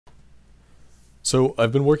So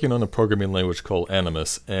I've been working on a programming language called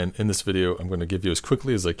Animvs, and in this video I'm going to give you as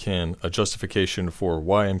quickly as I can a justification for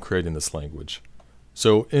why I'm creating this language.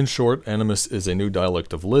 So in short, Animvs is a new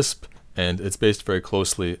dialect of Lisp, and it's based very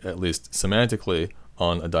closely, at least semantically,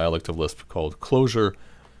 on a dialect of Lisp called Clojure.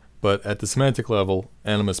 But at the semantic level,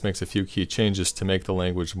 Animvs makes a few key changes to make the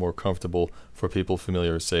language more comfortable for people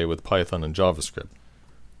familiar, say, with Python and JavaScript.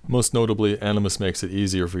 Most notably, Animvs makes it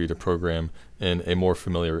easier for you to program in a more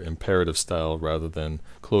familiar imperative style rather than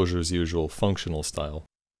Clojure's usual functional style.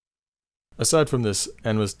 Aside from this,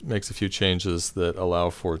 Animvs makes a few changes that allow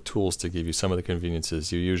for tools to give you some of the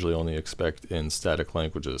conveniences you usually only expect in static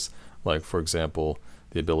languages, like, for example,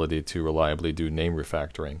 the ability to reliably do name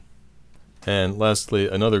refactoring. And lastly,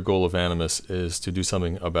 another goal of Animvs is to do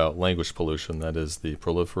something about language pollution, that is, the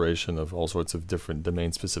proliferation of all sorts of different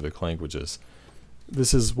domain-specific languages.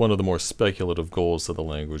 This is one of the more speculative goals of the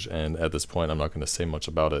language, and at this point I'm not going to say much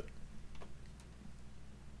about it.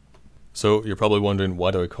 So you're probably wondering,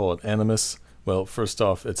 why do I call it Animvs? Well, first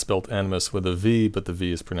off, it's spelled Animvs with a V, but the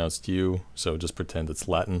V is pronounced U, so just pretend it's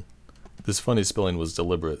Latin. This funny spelling was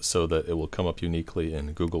deliberate so that it will come up uniquely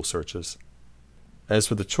in Google searches. As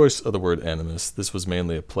for the choice of the word Animvs, this was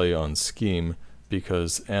mainly a play on scheme,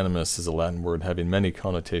 because animus is a Latin word having many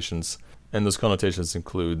connotations, and those connotations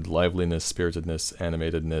include liveliness, spiritedness,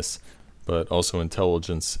 animatedness, but also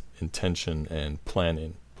intelligence, intention, and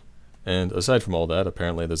planning. And aside from all that,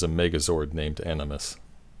 apparently there's a megazord named Animvs.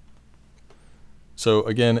 So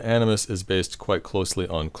again, Animvs is based quite closely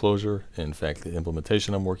on Clojure. In fact, the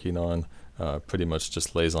implementation I'm working on pretty much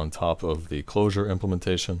just lays on top of the Clojure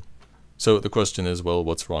implementation. So the question is, well,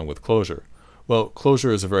 what's wrong with Clojure? Well,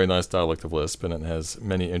 Clojure is a very nice dialect of Lisp, and it has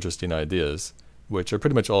many interesting ideas, which are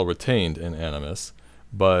pretty much all retained in Animvs,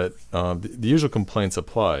 but the usual complaints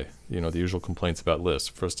apply. The usual complaints about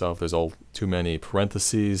Lisp. First off, there's all too many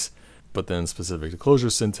parentheses, but then specific to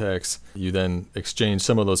Clojure syntax, you then exchange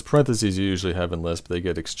some of those parentheses you usually have in Lisp. They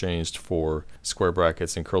get exchanged for square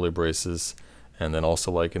brackets and curly braces, and then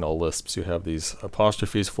also, like in all Lisps, you have these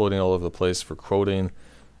apostrophes floating all over the place for quoting.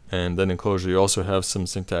 And then in Clojure, you also have some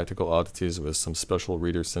syntactical oddities with some special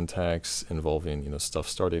reader syntax involving, stuff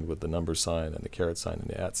starting with the number sign and the caret sign and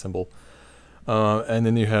the @ symbol. And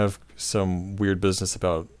then you have some weird business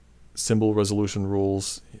about symbol resolution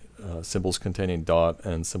rules. Symbols containing dot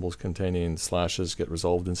and symbols containing slashes get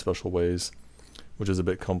resolved in special ways, which is a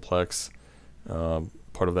bit complex.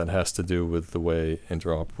 Part of that has to do with the way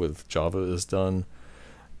interop with Java is done.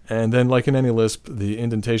 And then, like in any Lisp, the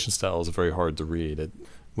indentation style is very hard to read.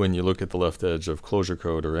 When you look at the left edge of Clojure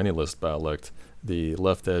code or any Lisp dialect, the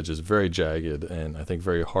left edge is very jagged and I think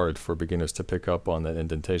very hard for beginners to pick up on that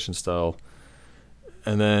indentation style.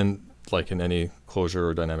 And then, like in any Clojure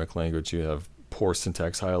or dynamic language, you have poor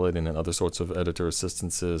syntax highlighting and other sorts of editor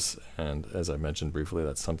assistances, and as I mentioned briefly,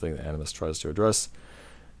 that's something that Animvs tries to address.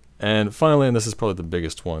 And finally, and this is probably the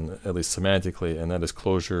biggest one, at least semantically, and that is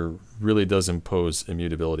Clojure really does impose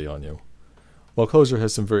immutability on you. While Clojure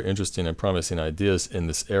has some very interesting and promising ideas in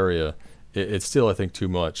this area, it's still, I think, too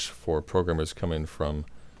much for programmers coming from,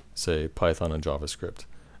 say, Python and JavaScript.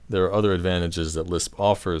 There are other advantages that Lisp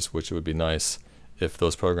offers, which it would be nice if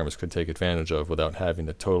those programmers could take advantage of without having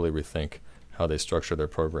to totally rethink how they structure their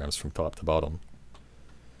programs from top to bottom.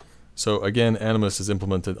 So again, Animvs is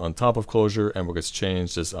implemented on top of Clojure, and what gets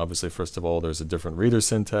changed is obviously, first of all, there's a different reader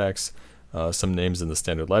syntax. Some names in the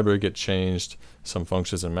standard library get changed. Some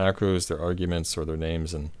functions and macros, their arguments or their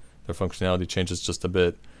names and their functionality changes just a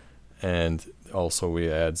bit. And also we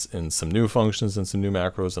add in some new functions and some new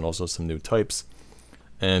macros and also some new types.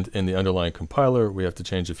 And in the underlying compiler, we have to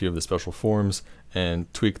change a few of the special forms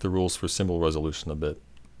and tweak the rules for symbol resolution a bit.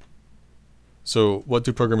 So what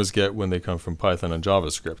do programmers get when they come from Python and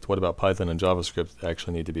JavaScript? What about Python and JavaScript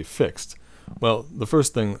actually need to be fixed? Well, the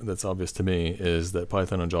first thing that's obvious to me is that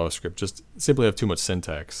Python and JavaScript just simply have too much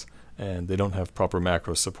syntax, and they don't have proper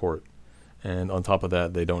macro support. And on top of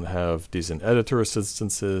that, they don't have decent editor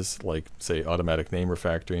assistances, like, say, automatic name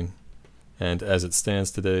refactoring. And as it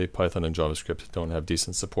stands today, Python and JavaScript don't have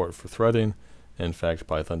decent support for threading. In fact,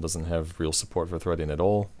 Python doesn't have real support for threading at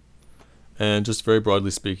all. And just very broadly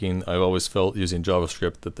speaking, I've always felt using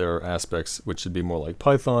JavaScript that there are aspects which should be more like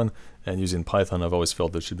Python, and using Python I've always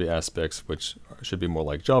felt there should be aspects which should be more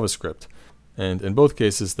like JavaScript. And in both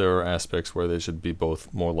cases there are aspects where they should be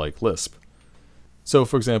both more like Lisp. So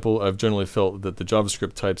for example, I've generally felt that the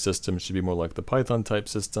JavaScript type system should be more like the Python type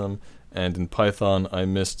system, and in Python I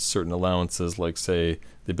missed certain allowances, like, say,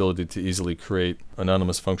 the ability to easily create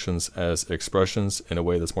anonymous functions as expressions in a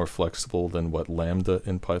way that's more flexible than what Lambda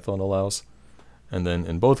in Python allows. And then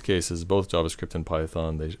in both cases, both JavaScript and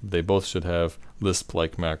Python, they both should have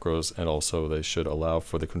Lisp-like macros, and also they should allow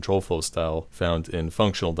for the control flow style found in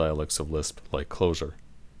functional dialects of Lisp, like closure.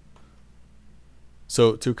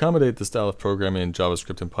 So to accommodate the style of programming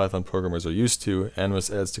JavaScript and Python programmers are used to,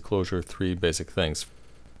 Animvs adds to Clojure three basic things.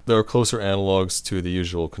 There are closer analogs to the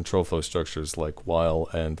usual control flow structures like while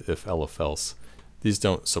and if else. These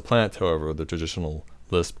don't supplant, however, the traditional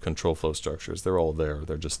Lisp control flow structures. They're all there.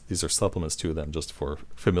 These are supplements to them just for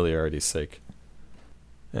familiarity's sake.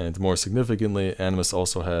 And more significantly, Animvs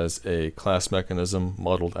also has a class mechanism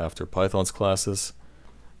modeled after Python's classes.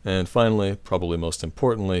 And finally, probably most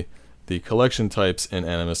importantly, the collection types in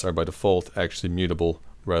Animvs are by default actually mutable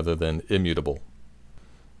rather than immutable.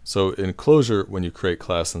 So in Clojure, when you create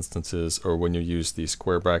class instances or when you use the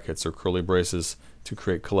square brackets or curly braces to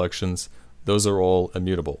create collections, those are all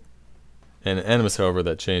immutable. In Animvs, however,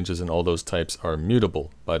 that changes and all those types are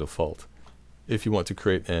mutable by default. If you want to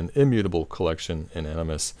create an immutable collection in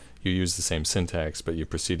Animvs, you use the same syntax, but you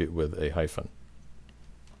precede it with a hyphen.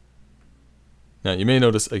 Now, you may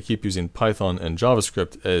notice I keep using Python and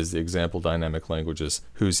JavaScript as the example dynamic languages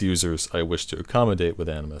whose users I wish to accommodate with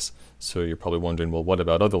Animvs. So you're probably wondering, well, what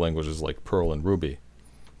about other languages like Perl and Ruby?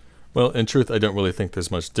 Well, in truth, I don't really think there's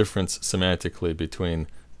much difference semantically between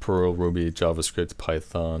Perl, Ruby, JavaScript,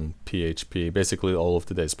 Python, PHP, basically all of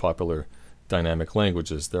today's popular dynamic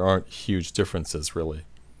languages. There aren't huge differences, really.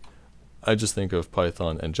 I just think of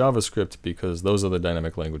Python and JavaScript because those are the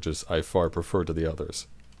dynamic languages I far prefer to the others.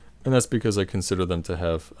 And that's because I consider them to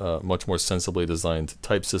have much more sensibly designed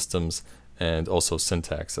type systems and also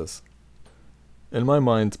syntaxes. In my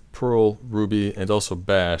mind, Perl, Ruby, and also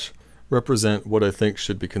Bash represent what I think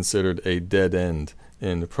should be considered a dead end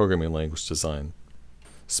in programming language design.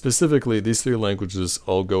 Specifically, these three languages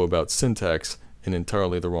all go about syntax in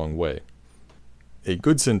entirely the wrong way. A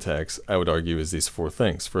good syntax, I would argue, is these four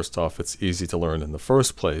things. First off, it's easy to learn in the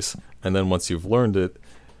first place, and then once you've learned it,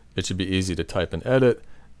 it should be easy to type and edit,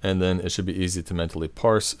 and then it should be easy to mentally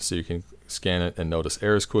parse so you can scan it and notice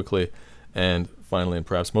errors quickly. And finally, and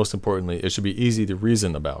perhaps most importantly, it should be easy to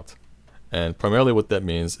reason about. And primarily what that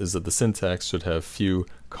means is that the syntax should have few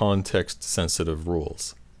context-sensitive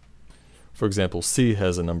rules. For example, C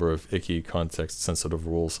has a number of icky context-sensitive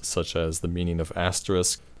rules, such as the meaning of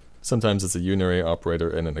asterisk. Sometimes it's a unary operator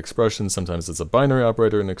in an expression, sometimes it's a binary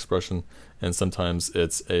operator in an expression, and sometimes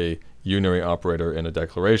it's a unary operator in a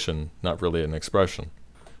declaration, not really an expression.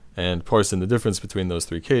 And parsing the difference between those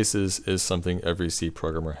three cases is something every C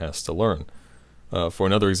programmer has to learn. For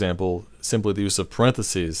another example, simply the use of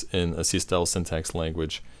parentheses in a C-style syntax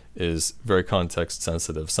language is very context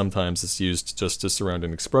sensitive. Sometimes it's used just to surround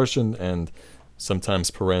an expression, and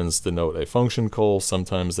sometimes parens denote a function call,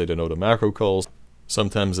 sometimes they denote a macro call,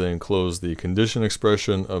 sometimes they enclose the condition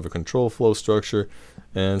expression of a control flow structure,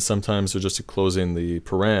 and sometimes they're just enclosing the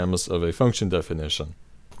params of a function definition.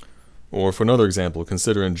 Or for another example,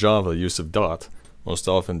 consider in Java use of dot. Most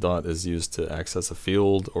often dot is used to access a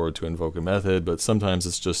field or to invoke a method, but sometimes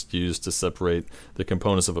it's just used to separate the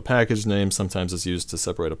components of a package name. Sometimes it's used to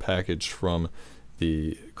separate a package from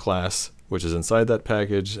the class which is inside that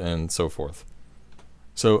package, and so forth.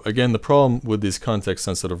 So again, the problem with these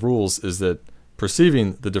context-sensitive rules is that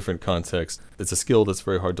perceiving the different contexts, it's a skill that's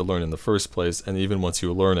very hard to learn in the first place, and even once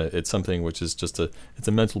you learn it, it's something which is just it's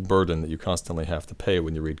a mental burden that you constantly have to pay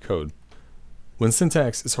when you read code. When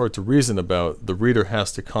syntax is hard to reason about, the reader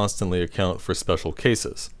has to constantly account for special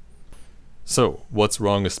cases. So, what's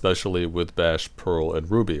wrong especially with Bash, Perl, and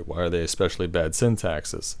Ruby? Why are they especially bad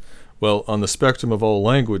syntaxes? Well, on the spectrum of all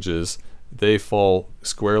languages, they fall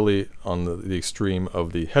squarely on the extreme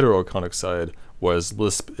of the heteroiconic side, whereas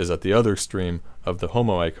Lisp is at the other extreme of the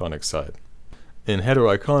homoiconic side. In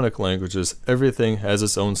heteroiconic languages, everything has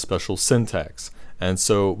its own special syntax. And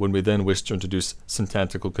so when we then wish to introduce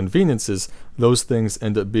syntactical conveniences, those things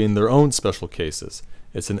end up being their own special cases.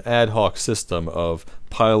 It's an ad hoc system of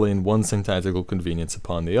piling one syntactical convenience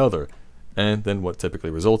upon the other. And then what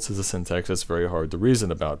typically results is a syntax that's very hard to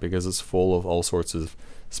reason about because it's full of all sorts of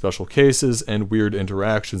special cases and weird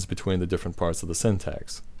interactions between the different parts of the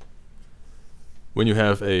syntax. When you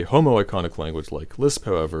have a homoiconic language like Lisp,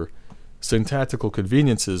 however, syntactical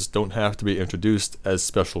conveniences don't have to be introduced as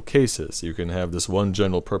special cases. You can have this one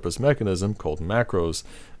general purpose mechanism called macros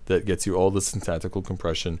that gets you all the syntactical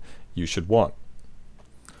compression you should want.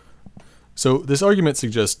 So this argument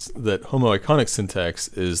suggests that homoiconic syntax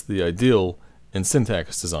is the ideal in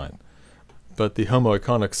syntax design. But the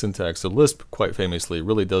homoiconic syntax of Lisp, quite famously,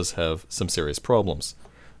 really does have some serious problems.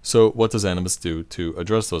 So what does Animvs do to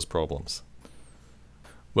address those problems?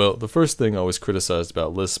 Well, the first thing always criticized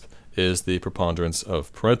about Lisp is the preponderance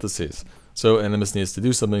of parentheses. So Animvs needs to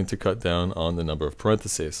do something to cut down on the number of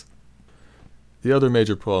parentheses. The other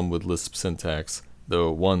major problem with Lisp syntax, though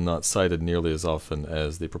one not cited nearly as often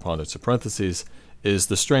as the preponderance of parentheses, is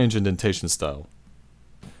the strange indentation style.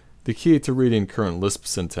 The key to reading current Lisp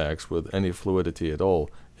syntax with any fluidity at all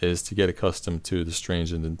is to get accustomed to the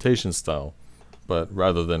strange indentation style, but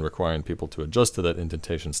rather than requiring people to adjust to that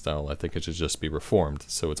indentation style, I think it should just be reformed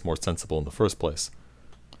so it's more sensible in the first place.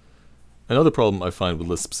 Another problem I find with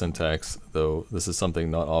Lisp syntax, though this is something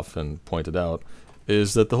not often pointed out,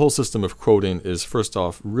 is that the whole system of quoting is first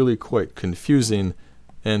off really quite confusing,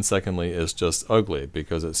 and secondly is just ugly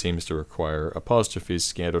because it seems to require apostrophes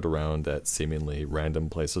scattered around at seemingly random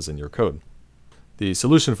places in your code. The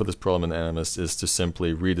solution for this problem in Animvs is to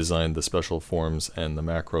simply redesign the special forms and the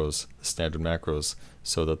macros, the standard macros,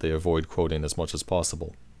 so that they avoid quoting as much as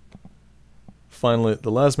possible. Finally, the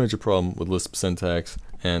last major problem with Lisp syntax,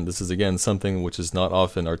 and this is again something which is not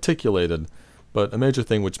often articulated, but a major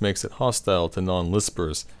thing which makes it hostile to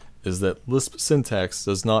non-Lispers, is that Lisp syntax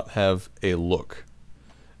does not have a look.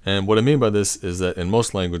 And what I mean by this is that in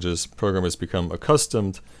most languages, programmers become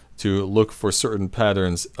accustomed to look for certain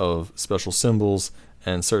patterns of special symbols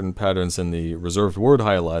and certain patterns in the reserved word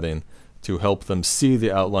highlighting to help them see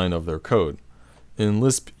the outline of their code. In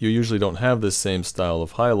Lisp, you usually don't have this same style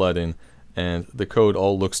of highlighting, and the code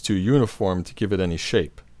all looks too uniform to give it any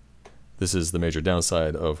shape. This is the major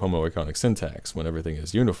downside of homoiconic syntax. When everything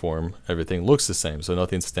is uniform, everything looks the same, so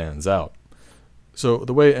nothing stands out. So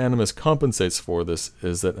the way Animvs compensates for this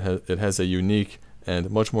is that it has a unique and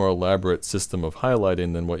much more elaborate system of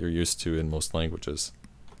highlighting than what you're used to in most languages.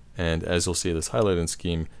 And as you'll see, this highlighting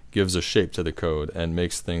scheme gives a shape to the code and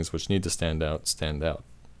makes things which need to stand out, stand out.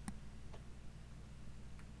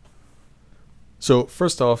 So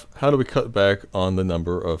first off, how do we cut back on the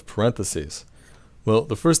number of parentheses? Well,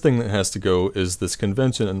 the first thing that has to go is this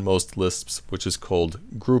convention in most Lisps, which is called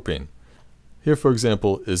grouping. Here, for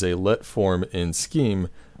example, is a let form in Scheme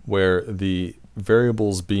where the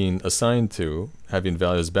variables being assigned to, having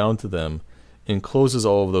values bound to them, encloses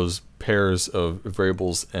all of those pairs of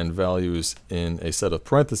variables and values in a set of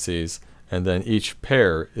parentheses, and then each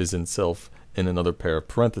pair is itself in another pair of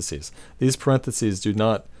parentheses. These parentheses do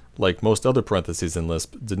not, like most other parentheses in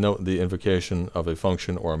Lisp, denote the invocation of a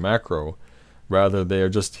function or a macro. Rather, they are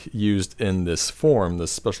just used in this form,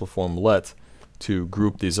 this special form let, to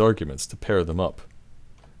group these arguments, to pair them up.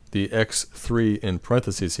 The x3 in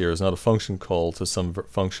parentheses here is not a function call to some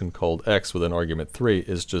function called x with an argument 3,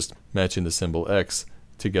 it's just matching the symbol x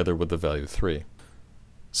together with the value 3.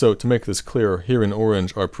 So to make this clear, here in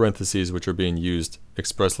orange are parentheses which are being used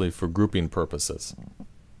expressly for grouping purposes.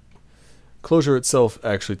 Clojure itself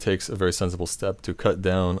actually takes a very sensible step to cut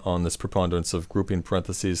down on this preponderance of grouping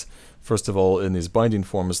parentheses. First of all, in these binding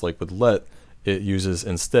forms like with let, it uses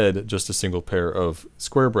instead just a single pair of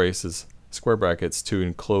square brackets to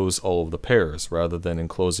enclose all of the pairs, rather than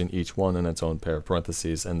enclosing each one in its own pair of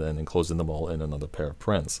parentheses and then enclosing them all in another pair of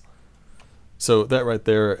parens. So that right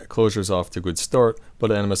there, Clojure's off to a good start, but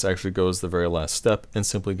Animvs actually goes the very last step and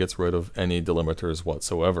simply gets rid of any delimiters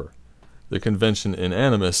whatsoever. The convention in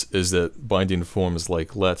Animvs is that binding forms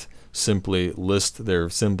like let simply list their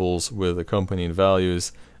symbols with accompanying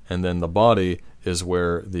values, and then the body is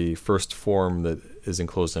where the first form that is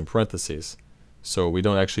enclosed in parentheses. So we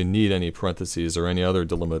don't actually need any parentheses or any other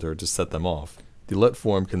delimiter to set them off. The let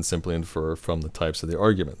form can simply infer from the types of the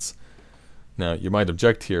arguments. Now, you might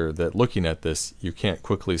object here that looking at this, you can't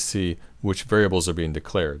quickly see which variables are being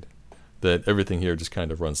declared, that everything here just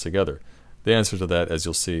kind of runs together. The answer to that, as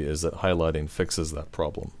you'll see, is that highlighting fixes that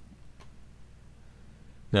problem.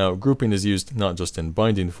 Now, grouping is used not just in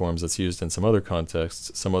binding forms, it's used in some other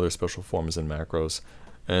contexts, some other special forms and macros,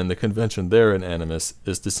 and the convention there in Animvs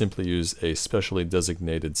is to simply use a specially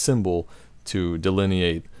designated symbol to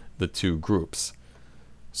delineate the two groups.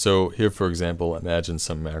 So here, for example, imagine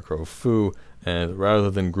some macro foo, and rather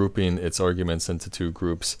than grouping its arguments into two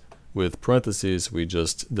groups with parentheses, we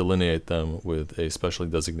just delineate them with a specially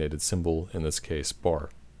designated symbol, in this case bar.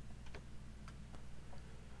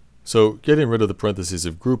 So getting rid of the parentheses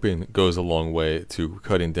of grouping goes a long way to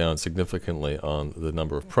cutting down significantly on the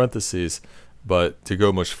number of parentheses, but to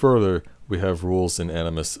go much further, we have rules in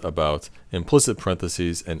Animvs about implicit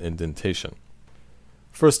parentheses and indentation.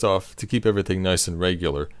 First off, to keep everything nice and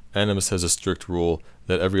regular, Animvs has a strict rule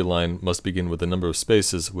that every line must begin with a number of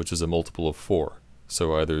spaces which is a multiple of 4.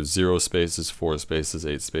 So either 0 spaces, 4 spaces,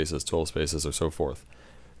 8 spaces, 12 spaces, or so forth.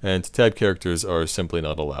 And tab characters are simply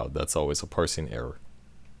not allowed. That's always a parsing error.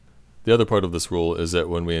 The other part of this rule is that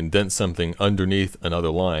when we indent something underneath another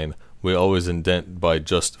line, we always indent by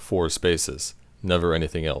just 4 spaces, never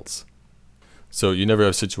anything else. So you never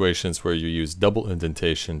have situations where you use double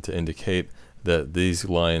indentation to indicate that these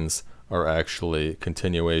lines are actually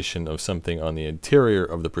continuation of something on the interior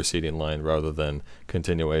of the preceding line rather than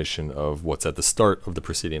continuation of what's at the start of the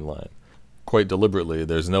preceding line. Quite deliberately,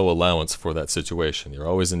 there's no allowance for that situation. You're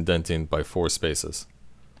always indenting by 4 spaces.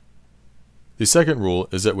 The second rule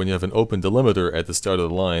is that when you have an open delimiter at the start of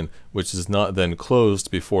the line, which is not then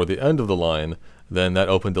closed before the end of the line, then that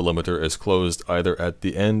open delimiter is closed either at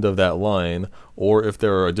the end of that line, or if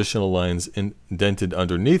there are additional lines indented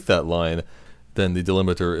underneath that line, then the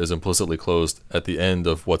delimiter is implicitly closed at the end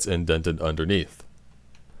of what's indented underneath.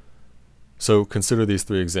 So consider these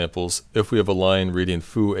 3 examples. If we have a line reading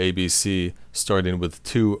foo ABC starting with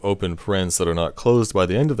 2 open parens that are not closed by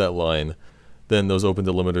the end of that line, then those open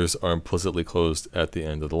delimiters are implicitly closed at the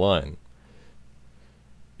end of the line.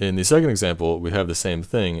 In the second example, we have the same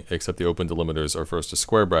thing, except the open delimiters are first a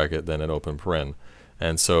square bracket, then an open paren.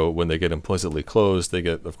 And so when they get implicitly closed, they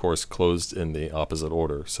get, of course, closed in the opposite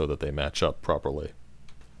order so that they match up properly.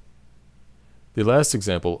 The last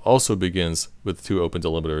example also begins with 2 open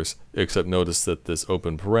delimiters, except notice that this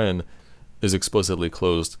open paren is explicitly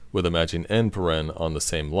closed with a matching end paren on the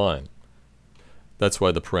same line. That's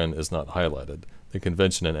why the paren is not highlighted. The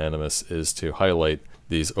convention in Animvs is to highlight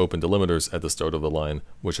these open delimiters at the start of the line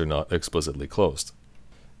which are not explicitly closed.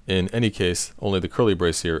 In any case, only the curly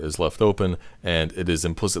brace here is left open, and it is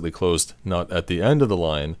implicitly closed not at the end of the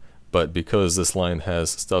line, but because this line has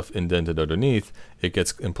stuff indented underneath, it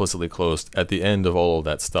gets implicitly closed at the end of all of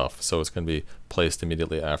that stuff, so it's going to be placed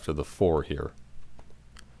immediately after the 4 here.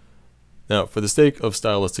 Now, for the sake of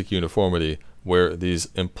stylistic uniformity, where these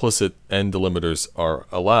implicit end delimiters are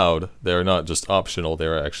allowed, they are not just optional, they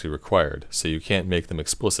are actually required, so you can't make them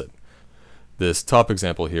explicit. This top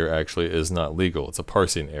example here actually is not legal. It's a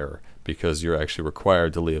parsing error, because you're actually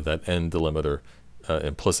required to leave that end delimiter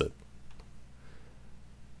implicit.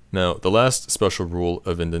 Now, the last special rule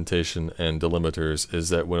of indentation and delimiters is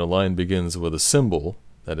that when a line begins with a symbol,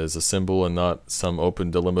 that is a symbol and not some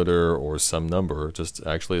open delimiter or some number, just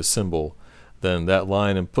actually a symbol, then that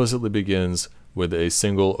line implicitly begins with a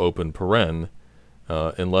single open paren,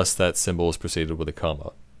 unless that symbol is preceded with a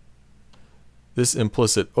comma. This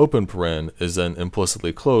implicit open paren is then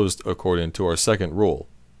implicitly closed according to our second rule.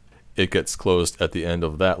 It gets closed at the end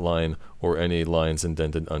of that line or any lines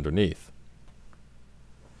indented underneath.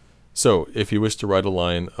 So, if you wish to write a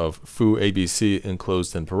line of foo ABC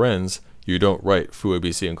enclosed in parens, you don't write foo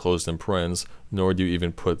ABC enclosed in parens, nor do you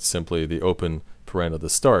even put simply the open paren at the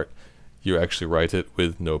start. You actually write it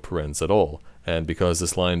with no parens at all. And because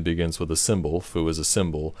this line begins with a symbol, foo is a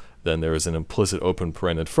symbol, then there is an implicit open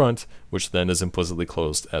paren in front, which then is implicitly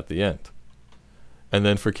closed at the end. And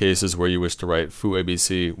then for cases where you wish to write foo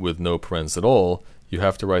ABC with no parens at all, you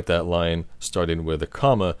have to write that line starting with a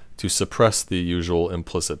comma to suppress the usual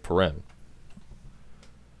implicit paren.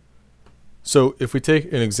 So if we take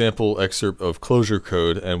an example excerpt of closure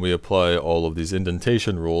code and we apply all of these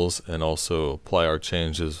indentation rules and also apply our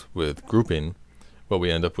changes with grouping, what we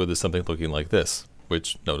end up with is something looking like this,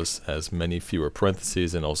 which, notice, has many fewer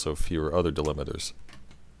parentheses and also fewer other delimiters.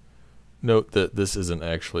 Note that this isn't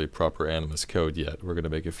actually proper Animvs code yet. We're going to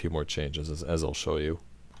make a few more changes as I'll show you.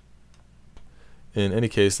 In any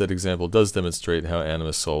case, that example does demonstrate how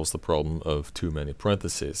Animvs solves the problem of too many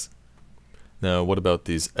parentheses. Now, what about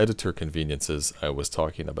these editor conveniences I was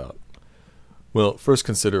talking about? Well, first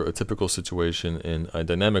consider a typical situation in a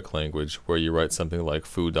dynamic language where you write something like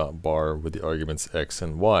foo.bar with the arguments x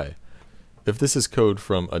and y. If this is code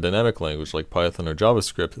from a dynamic language like Python or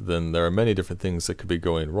JavaScript, then there are many different things that could be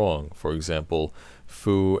going wrong. For example,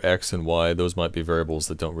 foo, x, and y, those might be variables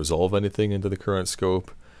that don't resolve anything into the current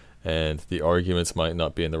scope, and the arguments might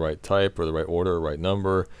not be in the right type or the right order or right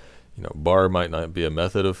number. You know, bar might not be a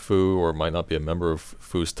method of foo or might not be a member of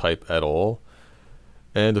foo's type at all.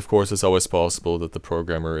 And of course, it's always possible that the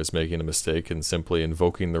programmer is making a mistake and simply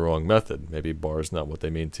invoking the wrong method. Maybe bar is not what they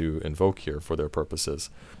mean to invoke here for their purposes.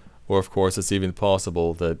 Or of course, it's even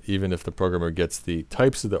possible that even if the programmer gets the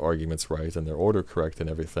types of the arguments right and their order correct and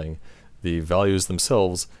everything, the values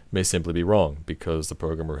themselves may simply be wrong because the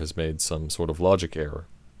programmer has made some sort of logic error.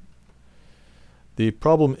 The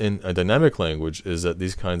problem in a dynamic language is that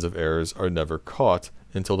these kinds of errors are never caught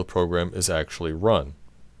until the program is actually run.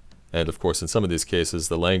 And of course, in some of these cases,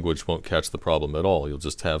 the language won't catch the problem at all. You'll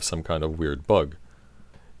just have some kind of weird bug.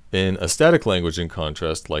 In a static language, in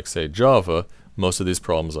contrast, like say Java, most of these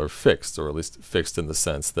problems are fixed, or at least fixed in the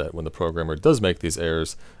sense that when the programmer does make these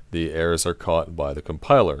errors, the errors are caught by the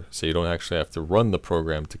compiler, so you don't actually have to run the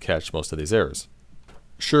program to catch most of these errors.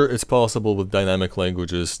 Sure, it's possible with dynamic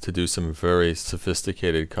languages to do some very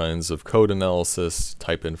sophisticated kinds of code analysis,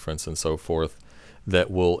 type inference, and so forth,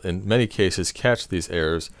 that will in many cases catch these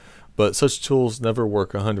errors, but such tools never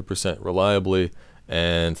work 100% reliably,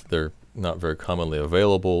 and they're not very commonly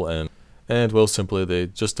available, and well, simply they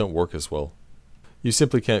just don't work as well. You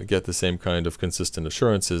simply can't get the same kind of consistent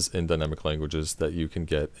assurances in dynamic languages that you can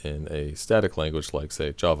get in a static language like,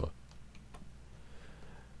 say, Java.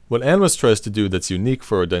 What Animvs tries to do that's unique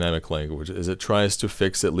for a dynamic language is it tries to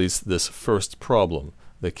fix at least this first problem,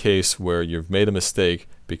 the case where you've made a mistake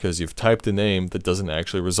because you've typed a name that doesn't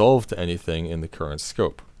actually resolve to anything in the current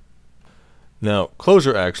scope. Now,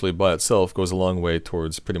 Clojure actually by itself goes a long way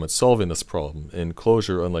towards pretty much solving this problem. In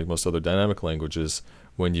Clojure, unlike most other dynamic languages,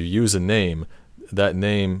 when you use a name, that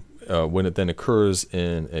name, when it then occurs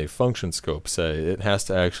in a function scope, say, it has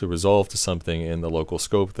to actually resolve to something in the local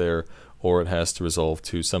scope there, or it has to resolve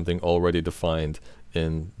to something already defined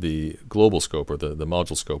in the global scope, or the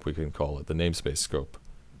module scope we can call it, the namespace scope.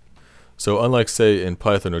 So unlike, say, in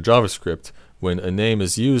Python or JavaScript, when a name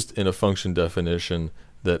is used in a function definition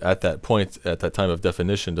that at that point, at that time of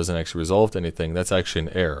definition, doesn't actually resolve to anything, that's actually an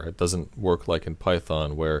error. It doesn't work like in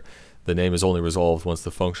Python, where the name is only resolved once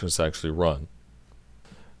the function is actually run.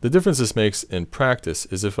 The difference this makes in practice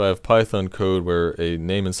is if I have Python code where a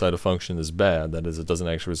name inside a function is bad, that is, it doesn't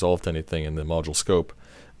actually resolve to anything in the module scope,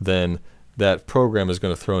 then that program is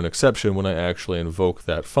going to throw an exception when I actually invoke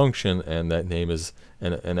that function and that name is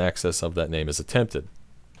an access of that name is attempted.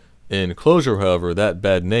 In Clojure, however, that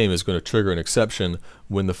bad name is going to trigger an exception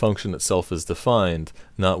when the function itself is defined,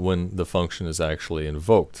 not when the function is actually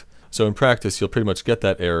invoked. So in practice, you'll pretty much get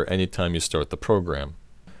that error anytime you start the program.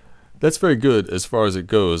 That's very good as far as it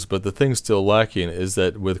goes, but the thing still lacking is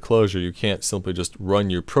that with Clojure you can't simply just run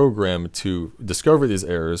your program to discover these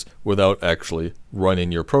errors without actually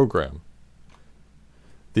running your program.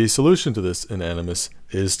 The solution to this in Animvs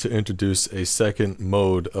is to introduce a second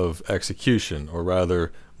mode of execution, or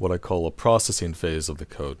rather what I call a processing phase of the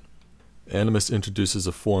code. Animvs introduces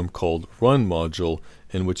a form called run module,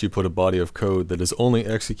 in which you put a body of code that is only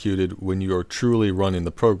executed when you are truly running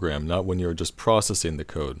the program, not when you're just processing the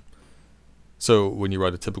code. So when you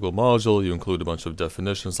write a typical module, you include a bunch of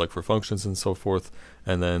definitions like for functions and so forth,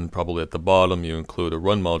 and then probably at the bottom you include a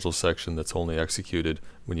run module section that's only executed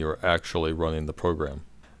when you are actually running the program.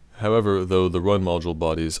 However, though the run module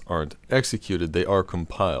bodies aren't executed, they are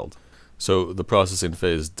compiled. So the processing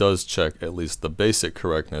phase does check at least the basic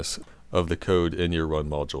correctness of the code in your run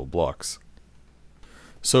module blocks.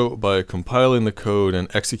 So by compiling the code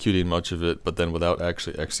and executing much of it, but then without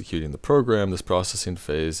actually executing the program, this processing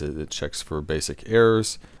phase, it checks for basic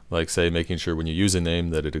errors, like say making sure when you use a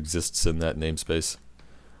name that it exists in that namespace.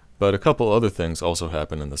 But a couple other things also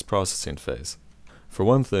happen in this processing phase. For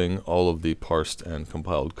one thing, all of the parsed and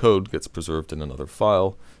compiled code gets preserved in another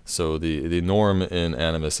file, so the norm in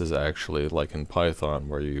Animvs is actually like in Python,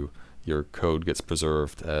 where your code gets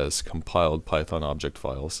preserved as compiled Python object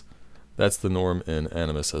files. That's the norm in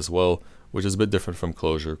Animvs as well, which is a bit different from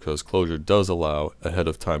Clojure, because Clojure does allow ahead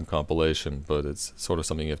of time compilation, but it's sort of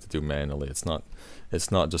something you have to do manually. It's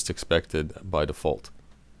not just expected by default.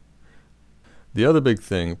 The other big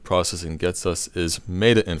thing processing gets us is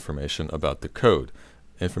meta information about the code,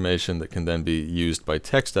 information that can then be used by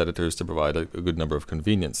text editors to provide a good number of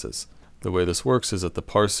conveniences. The way this works is that the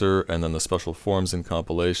parser and then the special forms in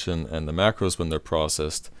compilation and the macros when they're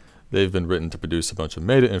processed, they've been written to produce a bunch of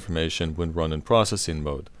meta information when run in processing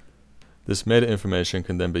mode. This meta information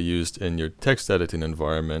can then be used in your text editing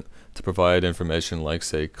environment to provide information like,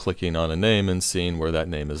 say, clicking on a name and seeing where that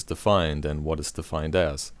name is defined and what it's defined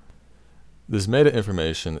as. This meta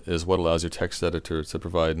information is what allows your text editor to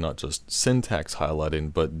provide not just syntax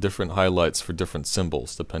highlighting, but different highlights for different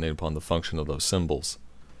symbols, depending upon the function of those symbols.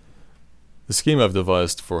 The scheme I've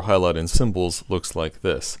devised for highlighting symbols looks like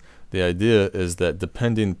this. The idea is that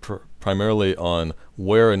depending primarily on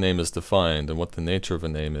where a name is defined and what the nature of a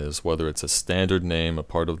name is, whether it's a standard name, a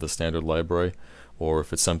part of the standard library, or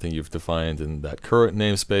if it's something you've defined in that current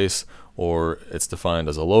namespace, or it's defined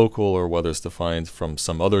as a local, or whether it's defined from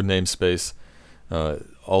some other namespace,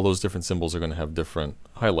 all those different symbols are going to have different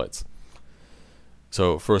highlights.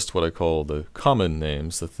 So first, what I call the common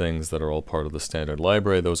names, the things that are all part of the standard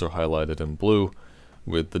library, those are highlighted in blue,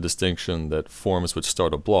 with the distinction that forms which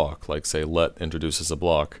start a block, like say let introduces a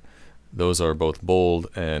block, those are both bold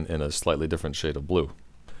and in a slightly different shade of blue.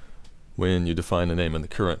 When you define a name in the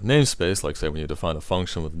current namespace, like say when you define a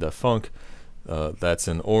function with deffunc, that's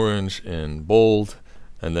in orange in bold,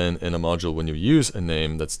 and then in a module when you use a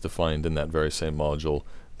name that's defined in that very same module,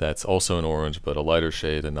 that's also in orange but a lighter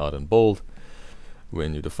shade and not in bold.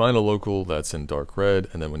 When you define a local, that's in dark red,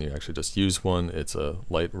 and then when you actually just use one, it's a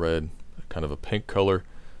light red, kind of a pink color.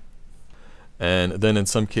 And then in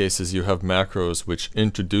some cases you have macros which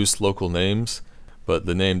introduce local names, but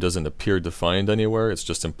the name doesn't appear defined anywhere, it's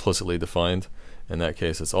just implicitly defined. In that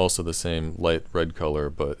case it's also the same light red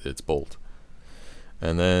color, but it's bold.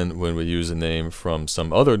 And then when we use a name from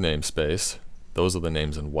some other namespace, those are the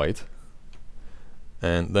names in white.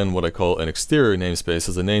 And then what I call an exterior namespace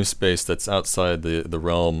is a namespace that's outside the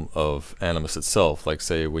realm of Animvs itself, like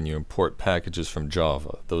say when you import packages from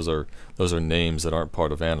Java. Those are names that aren't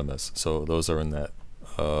part of Animvs, so those are in that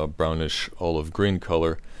brownish olive green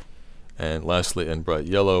color. And lastly, in bright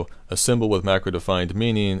yellow, a symbol with macro-defined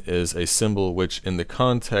meaning is a symbol which in the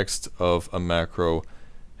context of a macro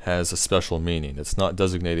has a special meaning. It's not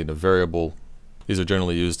designating a variable. These are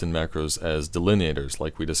generally used in macros as delineators,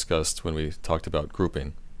 like we discussed when we talked about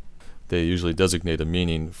grouping. They usually designate a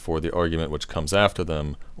meaning for the argument which comes after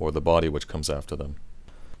them, or the body which comes after them.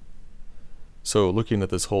 So looking at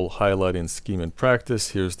this whole highlighting scheme in practice,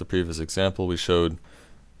 here's the previous example we showed.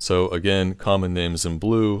 So again, common names in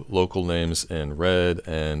blue, local names in red,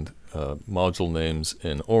 and module names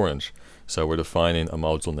in orange. So we're defining a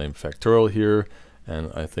module name factorial here,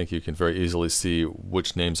 and I think you can very easily see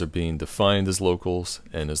which names are being defined as locals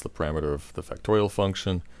and as the parameter of the factorial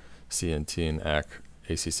function. CNT and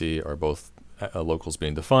ACC are both locals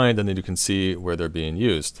being defined, and then you can see where they're being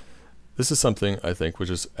used. This is something I think which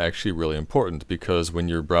is actually really important, because when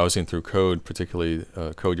you're browsing through code, particularly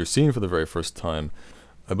code you're seeing for the very first time,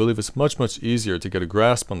 I believe it's much easier to get a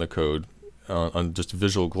grasp on the code on just a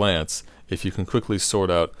visual glance if you can quickly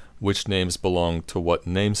sort out which names belong to what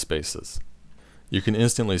namespaces. You can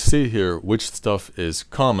instantly see here which stuff is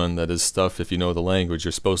common, that is stuff if you know the language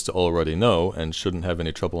you're supposed to already know and shouldn't have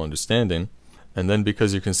any trouble understanding. And then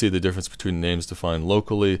because you can see the difference between names defined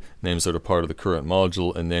locally, names that are part of the current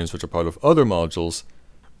module, and names which are part of other modules,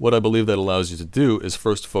 what I believe that allows you to do is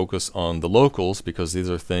first focus on the locals, because these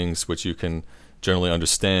are things which you can generally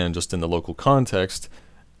understand just in the local context,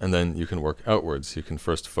 and then you can work outwards. You can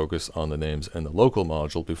first focus on the names in the local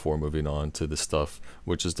module before moving on to the stuff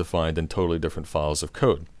which is defined in totally different files of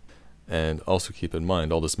code. And also keep in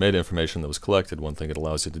mind, all this meta information that was collected, one thing it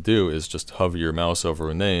allows you to do is just hover your mouse over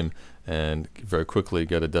a name and very quickly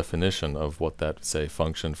get a definition of what that, say,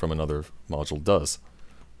 function from another module does.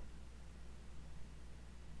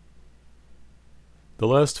 The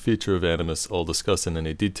last feature of Animvs I'll discuss in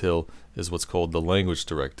any detail is what's called the language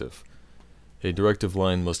directive. A directive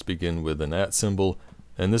line must begin with an @ symbol,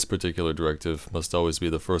 and this particular directive must always be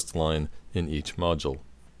the first line in each module.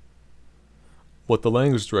 What the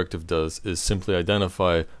language directive does is simply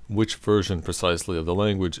identify which version precisely of the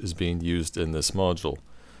language is being used in this module.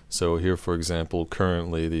 So here, for example,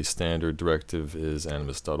 currently the standard directive is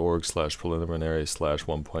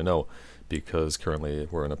animvs.org/preliminary/1.0, because currently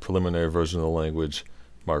we're in a preliminary version of the language,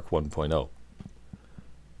 mark 1.0.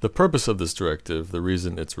 The purpose of this directive, the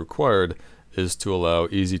reason it's required, is to allow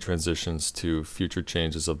easy transitions to future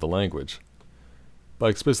changes of the language. By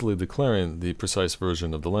explicitly declaring the precise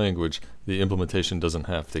version of the language, the implementation doesn't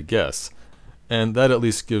have to guess, and that at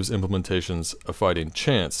least gives implementations a fighting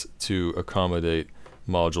chance to accommodate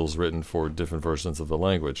modules written for different versions of the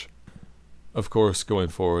language. Of course, going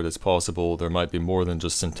forward, it's possible there might be more than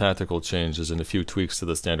just syntactical changes and a few tweaks to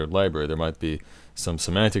the standard library. There might be some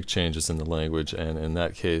semantic changes in the language, and in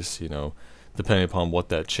that case, depending upon what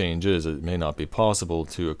that change is, it may not be possible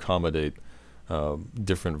to accommodate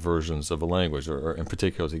different versions of a language, or in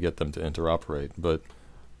particular to get them to interoperate. But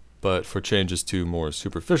for changes to more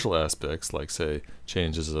superficial aspects, like say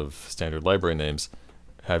changes of standard library names,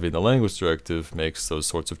 having the language directive makes those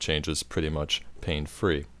sorts of changes pretty much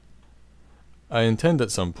pain-free. I intend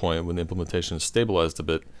at some point, when the implementation is stabilized a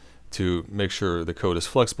bit, to make sure the code is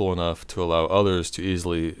flexible enough to allow others to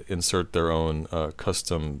easily insert their own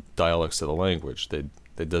custom dialects to the language. They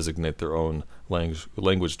designate their own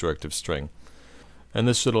language directive string. And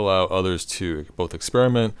this should allow others to both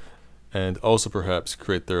experiment and also perhaps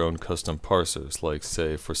create their own custom parsers, like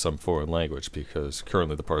say for some foreign language, because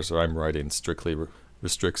currently the parser I'm writing strictly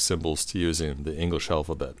restricts symbols to using the English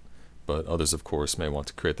alphabet. But others, of course, may want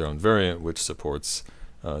to create their own variant which supports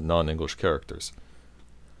non-English characters.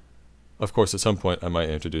 Of course, at some point I might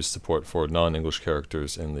introduce support for non-English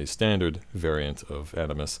characters in the standard variant of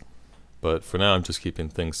Animvs, but for now I'm just keeping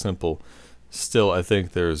things simple. Still, I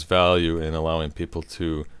think there's value in allowing people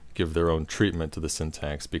to give their own treatment to the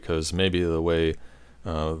syntax, because maybe the way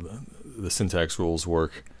the syntax rules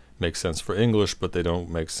work make sense for English, but they don't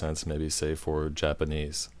make sense maybe, say, for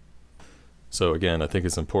Japanese. So again, I think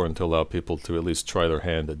it's important to allow people to at least try their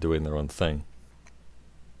hand at doing their own thing.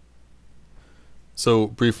 So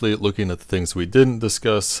briefly looking at the things we didn't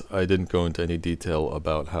discuss, I didn't go into any detail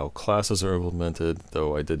about how classes are implemented,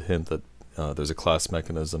 though I did hint that There's a class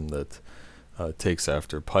mechanism that takes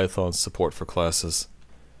after Python's support for classes.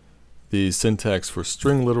 The syntax for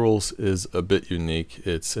string literals is a bit unique.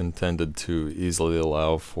 It's intended to easily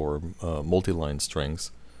allow for multi-line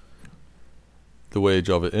strings. The way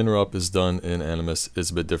Java interrupt is done in Animvs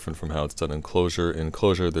is a bit different from how it's done in Clojure. In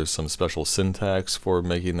Clojure, there's some special syntax for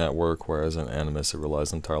making that work, whereas in Animvs, it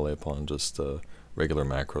relies entirely upon just regular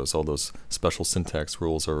macros. All those special syntax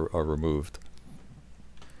rules are removed.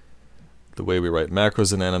 The way we write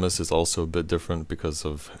macros in Animvs is also a bit different because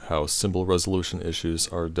of how symbol resolution issues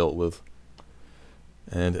are dealt with.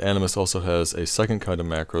 And Animvs also has a second kind of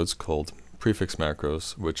macros called prefix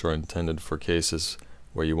macros, which are intended for cases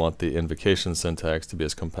where you want the invocation syntax to be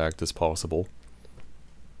as compact as possible.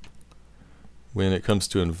 When it comes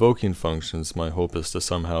to invoking functions, my hope is to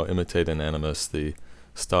somehow imitate in Animvs the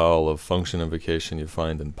style of function invocation you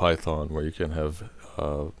find in Python, where you can have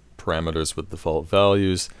parameters with default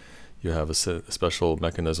values. You have a special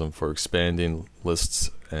mechanism for expanding lists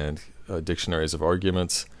and dictionaries of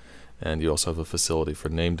arguments, and you also have a facility for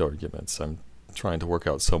named arguments. I'm trying to work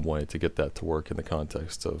out some way to get that to work in the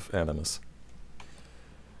context of Animvs.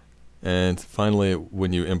 And finally,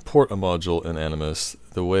 when you import a module in Animvs,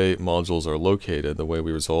 the way modules are located, the way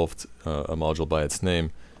we resolved a module by its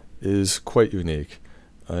name, is quite unique.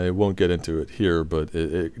 I won't get into it here, but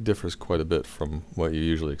it differs quite a bit from what you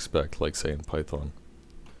usually expect, like say in Python.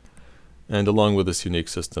 And along with this unique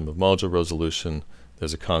system of module resolution,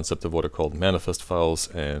 there's a concept of what are called manifest files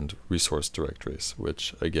and resource directories,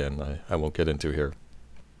 which again, I won't get into here.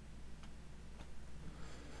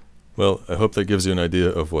 Well, I hope that gives you an idea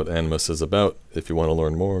of what Animvs is about. If you want to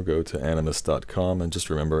learn more, go to animvs.com, and just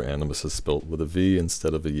remember Animvs is spelled with a V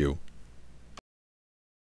instead of a U.